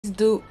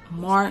due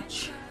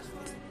March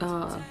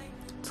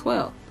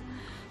 12th.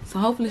 So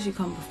hopefully she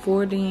come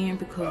before then,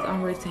 because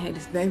I'm ready to have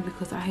this baby,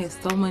 because I had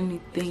so many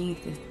things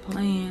that's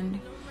planned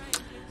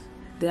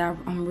that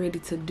I'm ready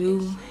to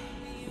do,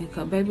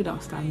 because baby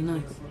don't stop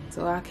nothing.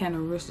 So I kind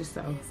of rushed it.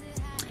 So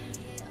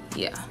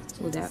yeah,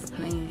 without a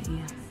plan,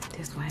 yeah,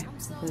 that's what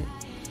happened. But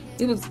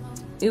it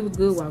was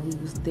good while we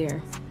was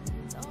there.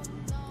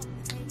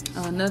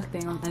 Another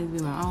thing, I'm going to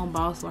be my own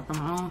boss, work on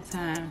my own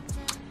time,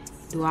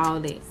 do all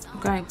that,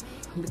 okay?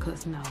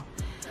 Because no.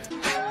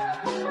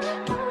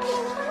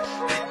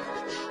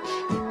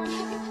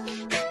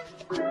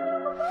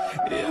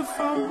 If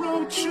I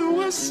wrote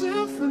you a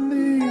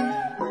symphony,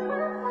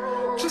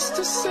 just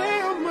to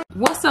say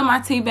What's up, my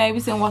T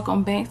babies, and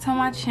welcome back to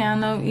my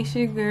channel. It's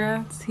your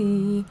girl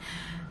T.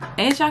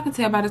 As y'all can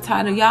tell by the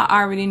title, y'all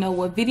already know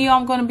what video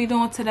I'm going to be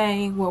doing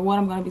today, or what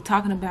I'm going to be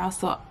talking about.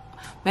 So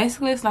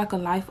basically it's like a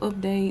life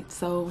update.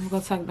 So we're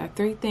going to talk about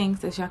 3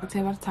 things, as y'all can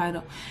tell by the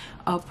title: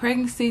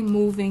 pregnancy,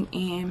 moving,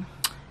 and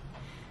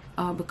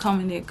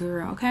becoming that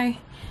girl. Okay,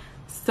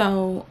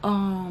 so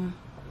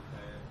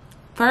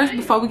first,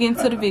 before we get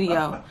into the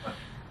video,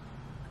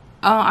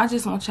 I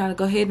just want y'all to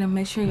go ahead and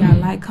make sure y'all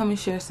like, comment,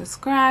 share,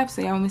 subscribe,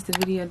 so y'all don't miss the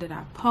video that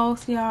I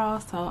post, y'all.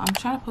 So I'm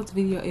trying to post a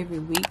video every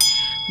week,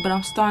 but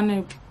I'm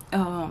starting to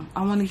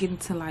I want to get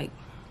into like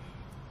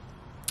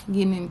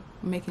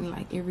making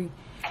like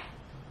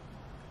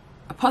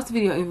I post a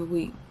video every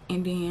week,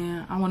 and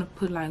then I want to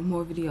put like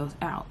more videos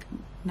out.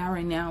 Not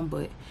right now,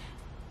 but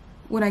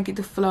when I get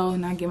the flow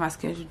and I get my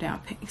schedule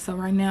down. So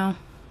right now,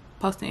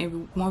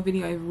 posting one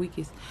video every week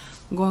is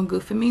going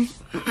good for me.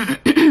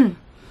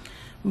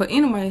 But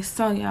anyway,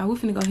 so y'all, we're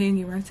finna go ahead and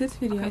get right into this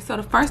video. Okay, so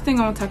the first thing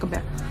I want to talk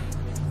about,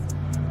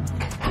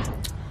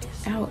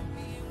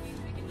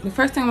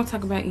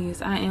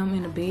 is I am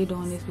in the bed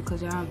doing this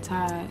because y'all, I'm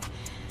tired.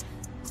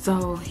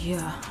 So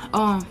yeah,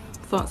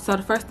 so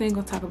the first thing I'm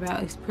gonna talk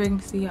about is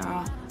pregnancy,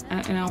 y'all.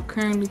 And I'm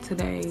currently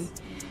today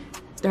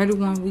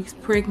 31 weeks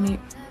pregnant.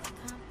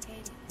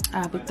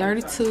 I'll be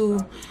 32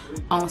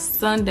 on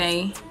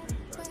Sunday.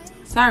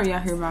 Sorry y'all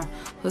hear my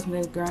husband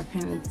and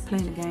grandparents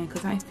playing the game,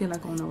 because I ain't feel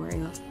like going nowhere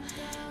else.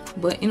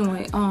 But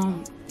anyway,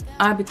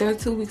 I'll be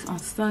 32 weeks on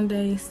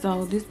Sunday.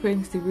 So this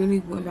pregnancy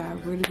really went by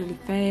really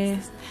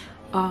fast.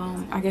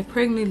 I got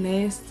pregnant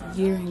last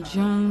year in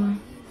June.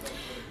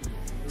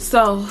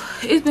 So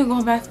it's been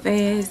going by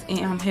fast, and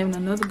I'm having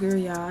another girl,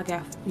 y'all.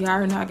 Y'all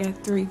already know I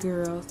got 3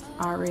 girls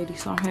already.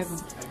 So I'm having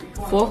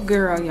 4th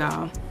girl,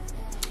 y'all.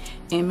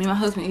 And me and my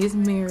husband is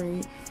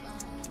married.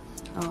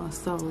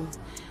 So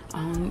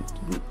I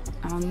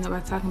don't know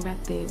about talking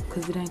about that,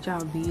 because it ain't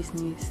y'all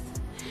business.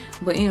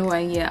 But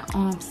anyway, yeah,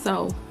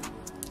 so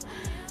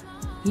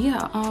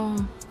yeah,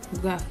 we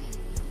got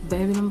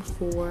baby number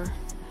 4,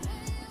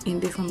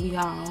 and this gonna be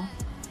all.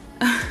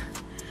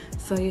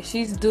 So yeah,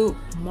 she's due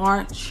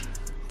March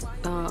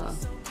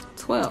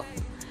 12th.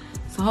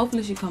 So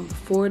hopefully she come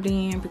before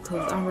then,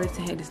 because I'm ready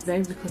to have this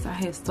baby, because I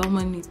had so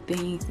many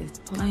things that's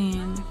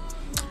planned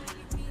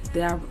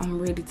that I'm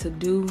ready to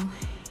do.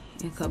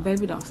 And cause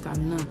baby don't stop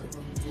nothing.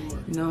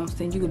 You know what I'm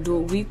saying? You can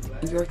do it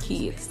with your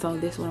kids. So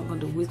that's what I'm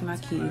gonna do with my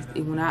kids.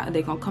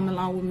 They're gonna come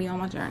along with me on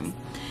my journey.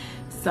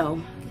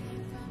 So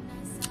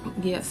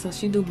yeah, so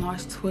she due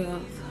March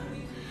 12th.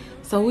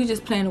 So we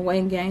just playing a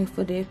waiting game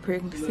for that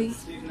pregnancy.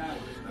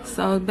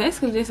 So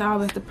basically that's all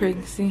about the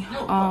pregnancy.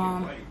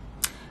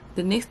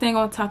 The next thing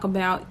I'll talk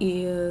about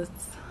is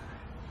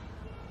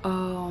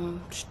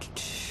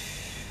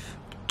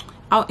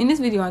in this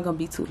video ain't gonna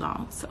be too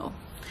long. So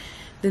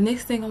the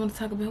next thing I want to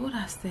talk about, what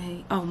I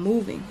say? Oh,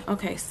 moving.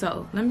 Okay,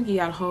 so let me give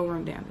y'all a whole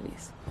rundown of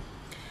this.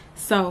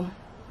 So,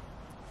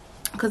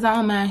 because I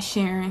don't mind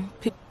sharing.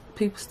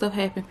 People, stuff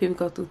happen. People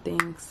go through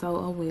things. So,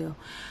 oh well.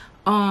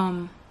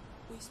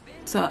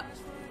 So,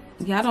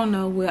 y'all don't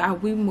know where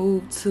we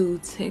moved to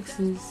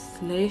Texas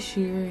last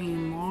year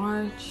in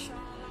March.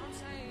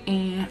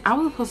 And I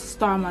was supposed to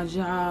start my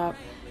job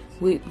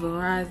with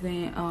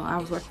Verizon. I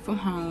was working from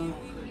home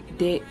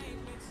that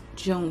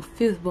June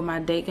 5th, but my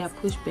date got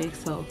pushed back,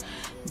 so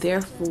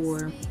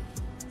therefore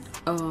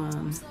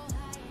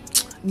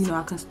you know,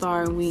 I can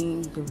start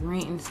when the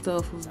rent and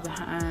stuff was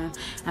behind.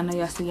 I know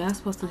y'all said y'all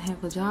supposed to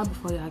have a job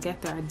before y'all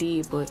got there. I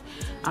did, but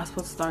I was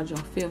supposed to start June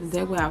 5th.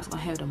 That way I was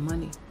gonna have the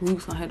money. We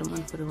was gonna have the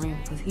money for the rent,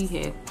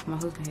 because my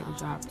husband had a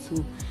job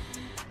too.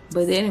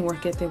 But that didn't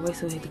work out that way,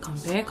 so we had to come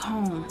back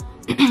home,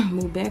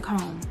 move back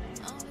home.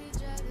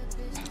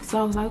 So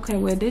I was like, okay,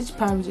 well, this is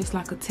probably just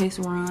like a test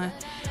run,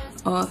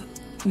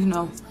 you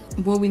know,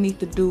 what we need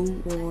to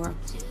do, or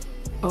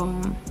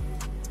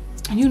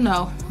you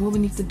know, what we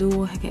need to do,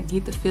 or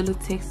get the feel of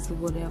Texas or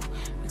whatever.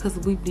 Because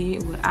we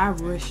did what I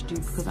rushed you,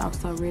 because I was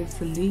so ready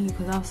to leave,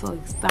 because I was so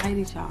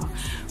excited, y'all.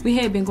 We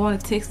had been going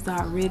to Texas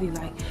already,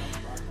 like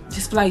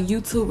just for like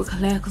YouTube or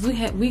collab,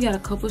 because we got a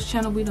couples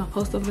channel. We don't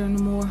post over there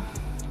anymore,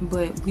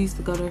 but we used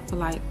to go there for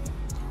like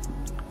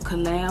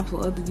collabs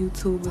with other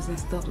YouTubers and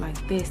stuff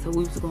like that. So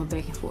we was going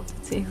back and forth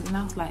to Texas, and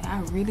I was like, I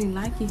really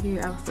like it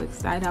here. I was so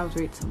excited. I was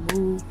ready to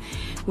move.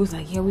 We was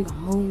like, yeah, we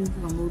gonna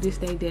move this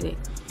day, that it.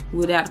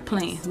 without a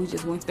plan. We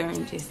just went there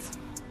and just,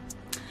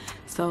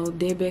 so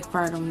that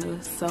backfired on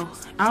us. So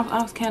I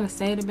was kind of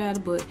sad about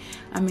it, but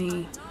I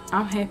mean,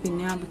 I'm happy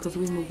now because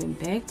we're moving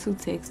back to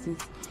Texas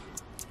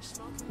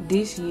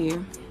this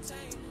year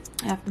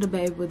after the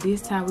baby. But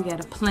this time we got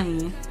a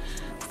plan.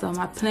 So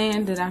my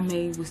plan that I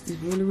made was just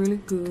really, really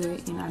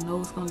good, and I know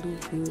it's gonna do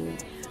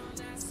good.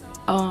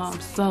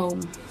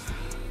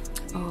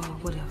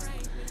 What else?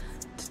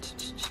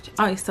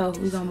 Alright, so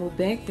we're gonna move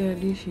back there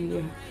this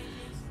year,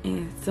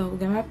 and so we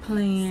got my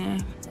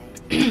plan,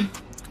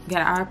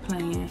 got our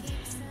plan,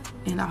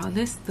 and all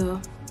this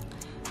stuff.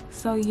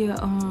 So yeah,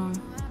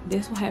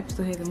 that's what happens.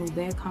 So I had to move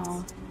back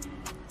home,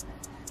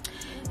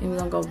 and we're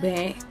gonna go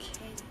back.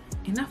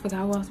 And I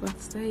forgot what I was about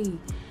to say.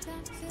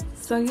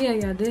 So yeah,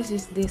 y'all, that's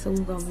just this. So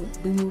we're gonna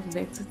be moving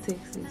back to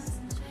Texas.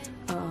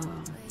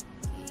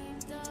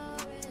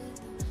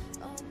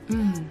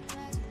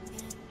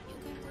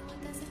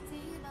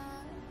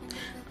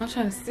 I'm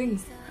trying to see.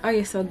 Oh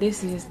yeah, so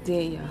this is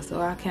there, y'all.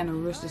 So I kind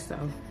of rushed it. So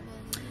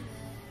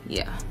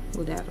yeah,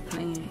 without a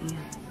plan, and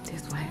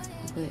that's what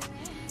happened. But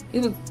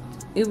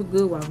it was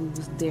good while we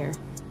was there.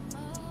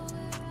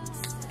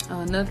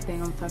 Another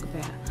thing I'm talking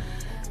about,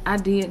 I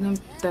did them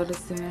throw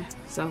this in.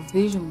 So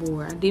vision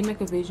board. I did make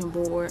a vision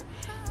board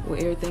with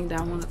everything that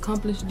I want to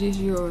accomplish this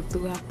year or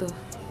throughout the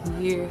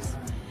years.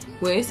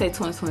 Well, it say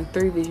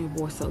 2023 vision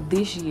board. So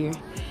this year,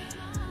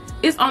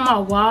 it's on my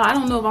wall. I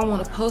don't know if I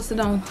want to post it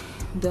on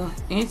the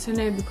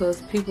internet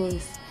because people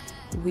is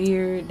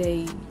weird,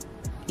 they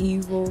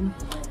evil,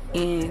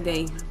 and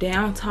they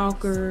down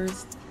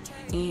talkers,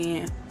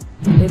 and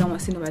they don't want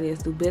to see nobody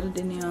else do better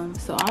than them.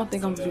 So I don't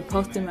think I'm gonna be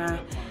posting my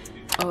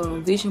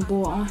vision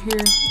board on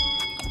here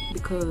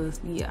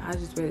because yeah, I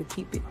just rather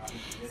keep it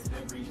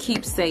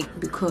keepsake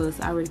because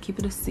I rather keep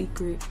it a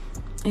secret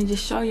and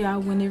just show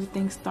y'all when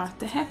everything starts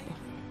to happen.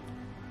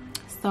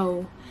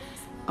 So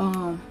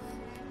I'm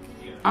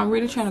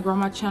really trying to grow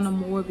my channel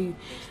more, be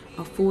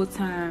a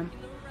full-time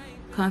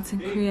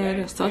content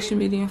creator, social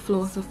media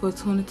influencer for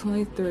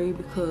 2023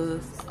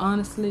 because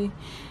honestly,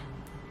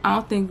 I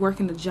don't think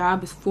working a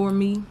job is for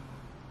me.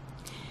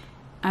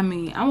 I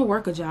mean, I'm gonna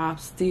work a job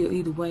still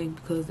either way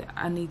because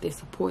I need that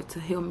support to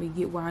help me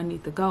get where I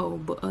need to go.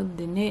 But other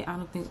than that, I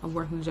don't think a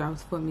working job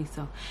is for me.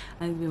 So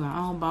I need to be my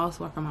own boss,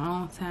 work on my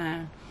own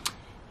time,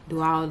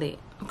 do all that,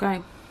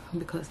 okay?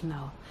 Because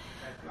no.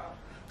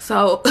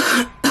 So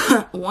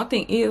one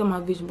thing is on my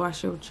vision board I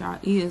share with y'all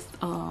is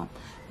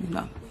you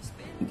know,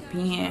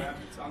 being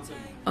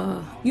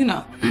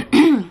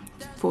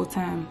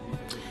full-time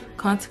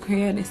content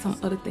creator and some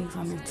other things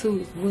on there too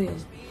as well.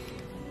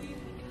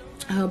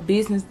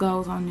 Business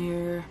goals on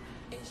there,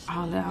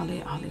 all that.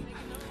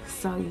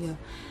 So yeah,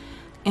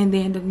 and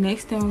then the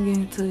next thing we're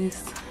getting to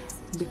is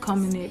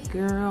becoming that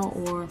girl,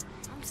 or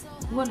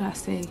what did I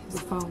say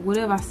before?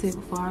 Whatever I said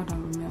before, I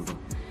don't remember.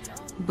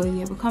 But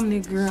yeah,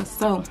 becoming that girl.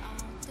 So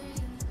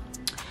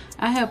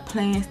I have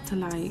plans to,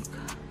 like,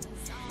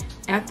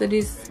 after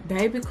this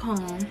baby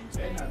comes,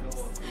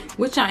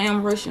 which I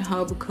am rushing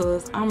her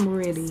because I'm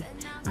ready.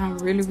 I'm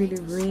really,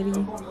 really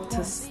ready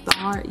to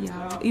start,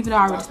 y'all. Even though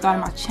I already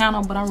started my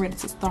channel, but I'm ready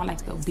to start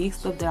like the big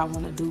stuff that I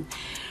want to do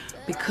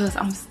because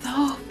I'm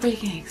so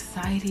freaking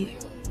excited.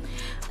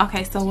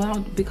 Okay, so when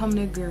I'm becoming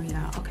that girl,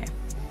 y'all. Okay,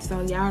 so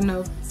y'all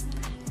know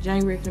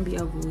January gonna be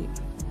over with.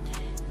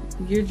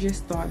 You're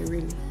just started,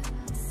 really,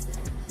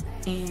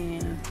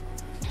 and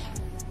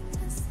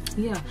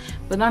yeah.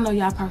 But I know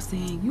y'all probably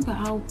saying you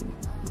gotta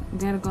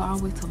go all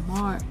the way to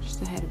March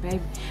to have a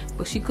baby,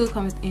 but she could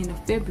come at the end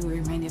of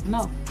February, may never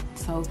know.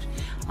 So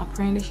I'm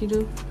praying that she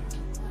do.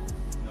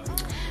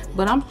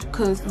 But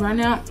cause right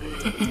now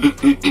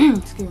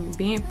excuse me,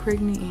 being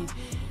pregnant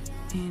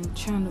and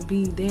trying to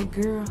be that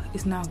girl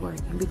is not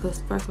working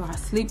because first of all I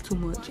sleep too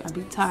much, I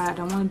be tired, I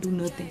don't want to do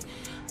nothing,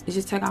 it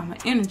just take out my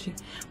energy.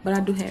 But I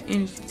do have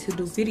energy to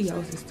do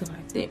videos and stuff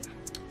like that.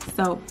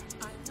 So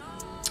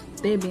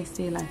that being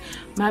said, like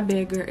my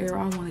bad girl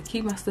era, I want to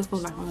keep my stuff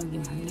up. Like I want to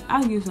get my nails,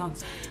 I use on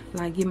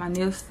like get my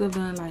nails stuff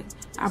done. Like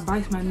I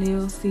bite my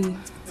nails. See,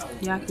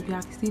 y'all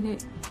can see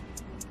that.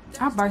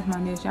 I bite my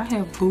nails. I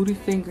have booty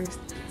fingers.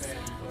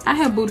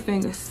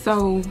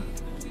 So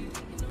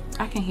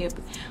I can't help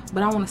it.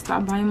 But I want to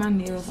stop biting my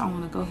nails. I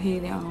want to go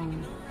ahead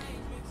and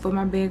for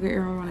my bad girl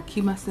era, I want to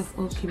keep myself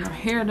up, keep my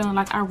hair done.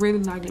 Like I really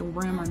like to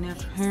wear my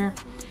natural hair.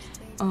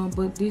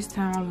 But this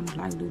time I want to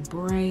like do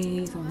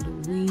braids, I want to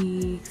do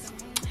wigs,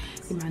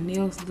 get my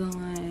nails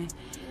done,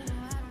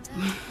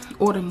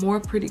 order more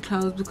pretty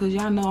clothes because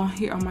y'all know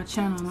here on my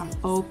channel, in my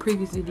old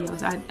previous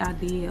videos, I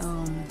did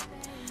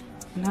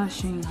not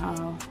Shein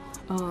haul,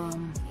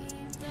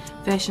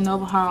 Fashion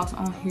Nova hauls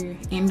on here,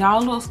 and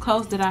all those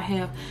clothes that I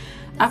have,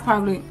 I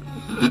probably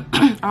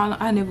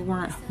I never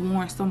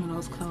worn some of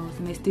those clothes,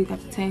 and they still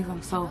got the tags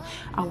on. So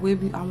I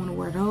want to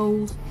wear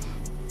those.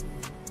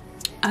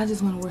 I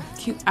just want to wear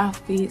cute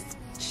outfits,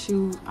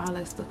 shoes, all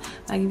that stuff.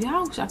 Like if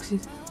y'all can see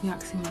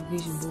my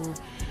vision board.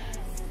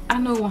 I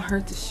know it won't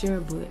hurt to share,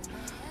 but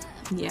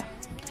yeah.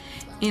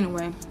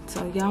 Anyway,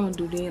 so y'all want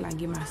to do that, like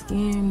get my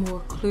skin more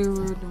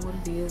clearer than what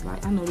it is.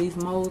 Like I know these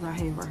moles I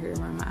have right here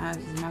around my eyes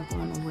is not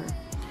going nowhere.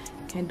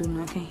 Can't do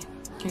nothing.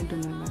 Can't do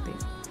nothing about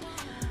that.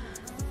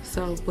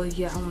 So, but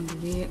yeah, I want to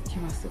do that,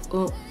 keep myself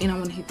up, and I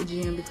want to hit the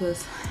gym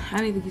because I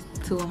need to get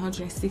to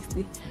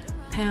 160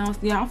 pounds.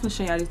 Yeah, I'm gonna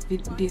show y'all this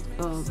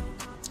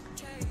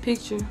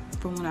picture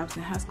from when I was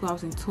in high school. I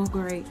was in 12th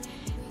grade,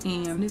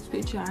 and this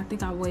picture I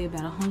think I weighed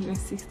about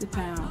 160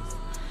 pounds,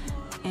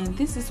 and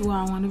this is where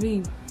I want to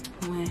be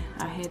when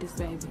I had this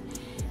baby,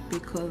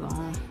 because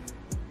let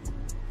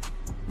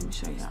me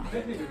show y'all.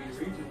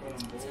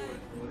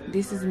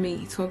 This is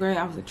me, 12th grade.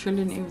 I was a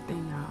cheerleader and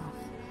everything, y'all.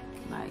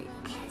 Like,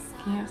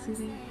 can y'all see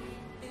that?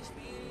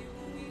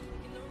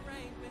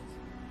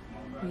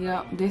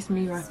 Yep, that's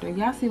me right there.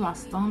 Y'all see my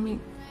stomach?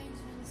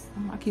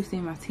 I keep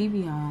seeing my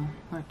TV on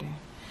right there.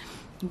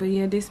 But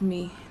yeah, this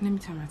me. Let me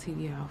turn my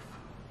TV off.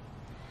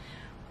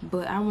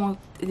 But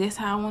that's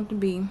how I want to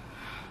be.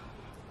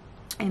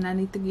 And I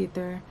need to get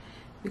there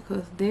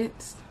because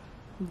that's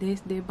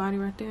their body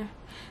right there.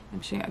 Let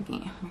me show you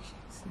again.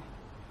 See,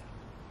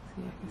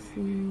 I can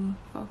see,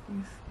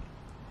 focus.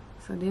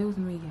 So that was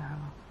me,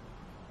 y'all.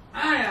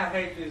 I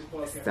hate this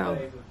fucking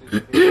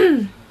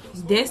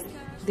place.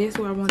 That's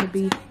where I want to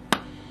be.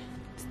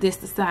 That's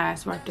the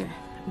size right there.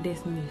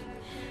 That's me.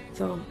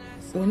 So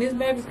when this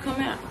baby come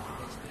out,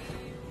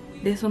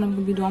 that's what I'm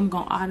gonna be doing. I'm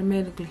gonna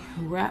automatically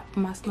wrap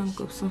my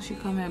stomach up as soon as she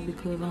come out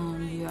because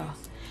yeah,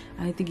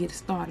 I need to get it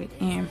started.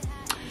 And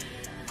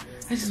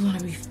I just want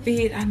to be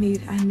fit. I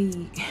need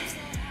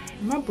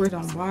my breath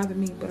don't bother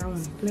me, but I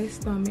want a flat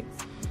stomach.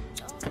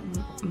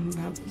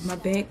 My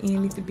back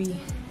end needs to be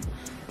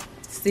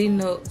sitting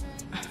up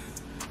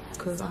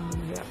because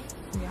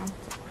yeah,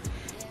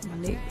 my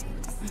neck.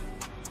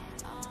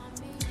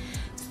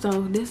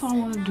 So this what I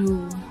want to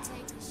do.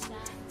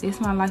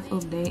 This my life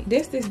update.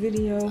 This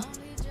video.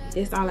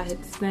 That's all I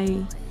had to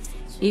say.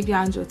 If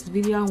y'all enjoyed this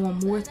video,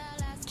 want more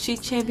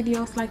chit chat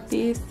videos like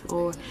this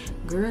or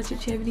girl chit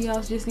chat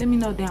videos, just let me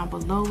know down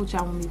below what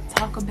y'all want me to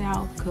talk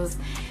about, because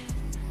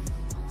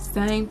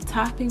same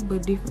topic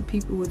but different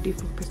people with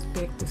different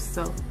perspectives.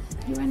 So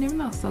you might never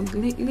know. So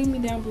leave me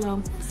down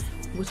below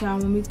what y'all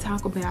want me to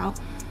talk about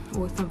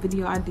or some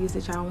video ideas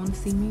that y'all want to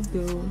see me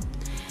do.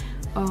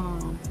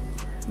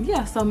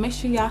 Yeah, so make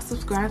sure y'all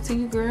subscribe to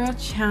your girl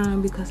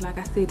channel because like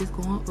I said, it's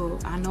going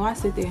up. I know I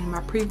said that in my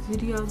previous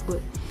videos,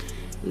 but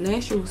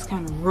last year was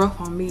kind of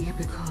rough on me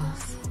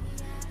because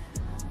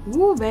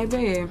woo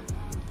baby,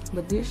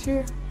 but this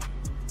year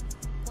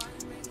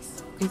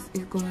it's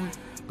going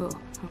up,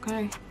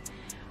 okay?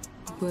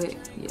 But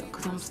yeah,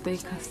 because I'm stay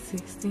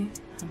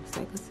consistent.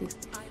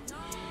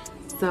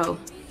 So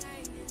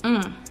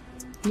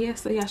yeah,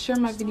 so y'all share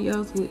my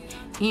videos with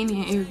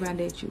any and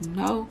everybody that you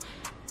know.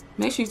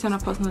 Make sure you turn on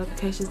post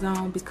notifications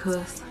on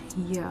because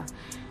yeah,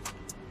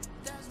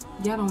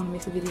 y'all don't want to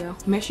miss a video.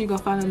 Make sure you go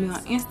follow me on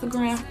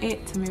Instagram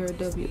at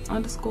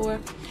TamaraW_.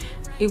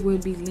 It will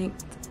be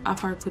linked. I'll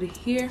probably put it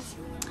here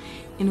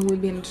and it will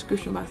be in the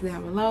description box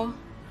down below.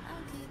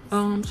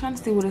 I'm trying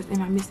to see what else,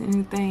 am I missing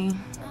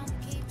anything?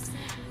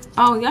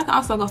 Oh, y'all can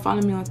also go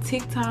follow me on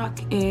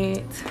TikTok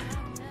at,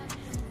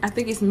 I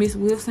think it's Miss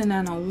Wilson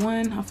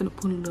 901. I'm finna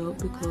pull it up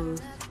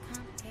because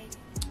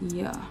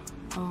yeah,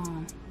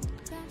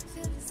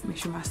 make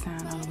sure my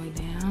sound all the way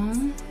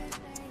down.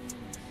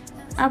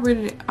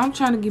 I'm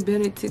trying to get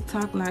better at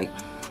TikTok, like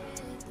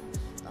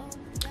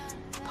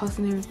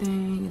posting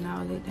everything and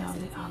all that.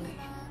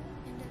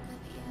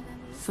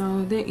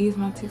 So that is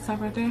my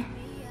TikTok right there.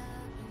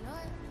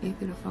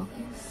 If it'll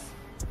focus.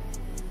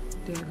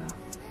 There you go.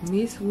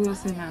 Miss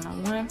Wilson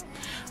 901.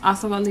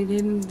 Also gonna leave it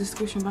in the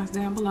description box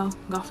down below.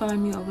 Go follow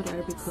me over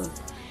there because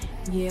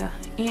yeah.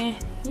 And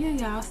yeah,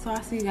 y'all, so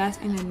I'll see you guys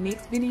in the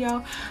next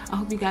video. I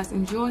hope you guys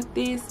enjoyed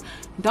this.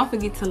 Don't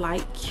forget to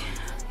like,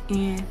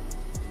 and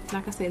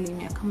like I said, leave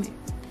me a comment.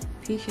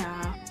 Peace,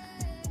 y'all.